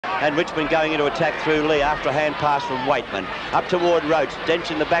And Richmond going into attack through Lee after a hand pass from Waitman. Up toward Roach,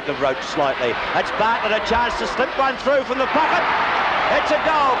 denting the back of Roach slightly. That's Bartlett, a chance to slip one through from the pocket. It's a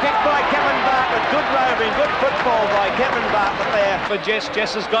goal kicked by Kevin Bartlett. Good roving, good football by Kevin Bartlett there. For Jess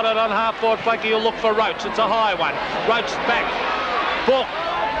has got it on half-forward flank. He'll look for Roach. It's a high one. Roach back. Book.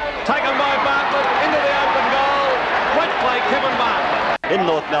 Taken by Bartlett into the open goal. Great play, Kevin Bartlett. In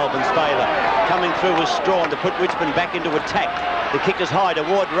North Melbourne's favour. Coming through was Strawn to put Richmond back into attack. The kick is high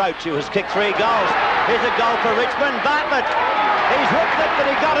toward Roach, who has kicked 3 goals. Here's a goal for Richmond. Bartlett. He's hooked it, but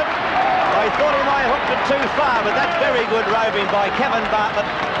he got it. I thought he might have hooked it too far, but that's very good roving by Kevin Bartlett.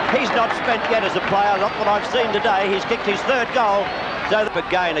 He's not spent yet as a player, not what I've seen today. He's kicked his 3rd goal. So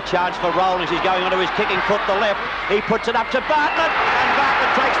again, a chance for Rawlings. He's going onto his kicking foot, the left. He puts it up to Bartlett, and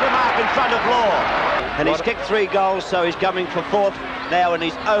Bartlett takes the mark in front of Law. And he's kicked 3 goals, so he's coming for 4th now, and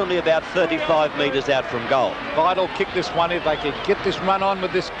he's only about 35 metres out from goal. Vital kick this one if they can get this run on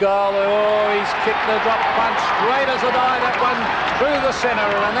with this goal. Oh, he's kicked the drop punch straight as a die, that one through the centre,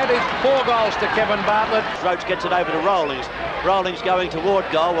 and that is 4 goals to Kevin Bartlett. Roach gets it over to Rawlings. Rawlings going toward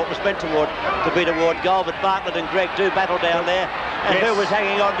goal, what was meant to be toward goal, but Bartlett and Gregg do battle down there. And yes. Who was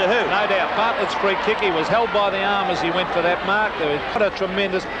hanging on to who? No doubt. Bartlett's free kick. He was held by the arm as he went for that mark. There was what a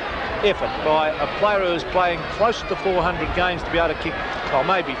tremendous effort by a player who is playing close to 400 games to be able to kick, well,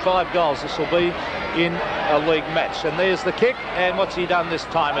 maybe 5 goals. This will be in a league match. And there's the kick. And what's he done this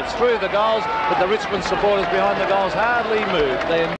time? It's through the goals, but the Richmond supporters behind the goals hardly moved.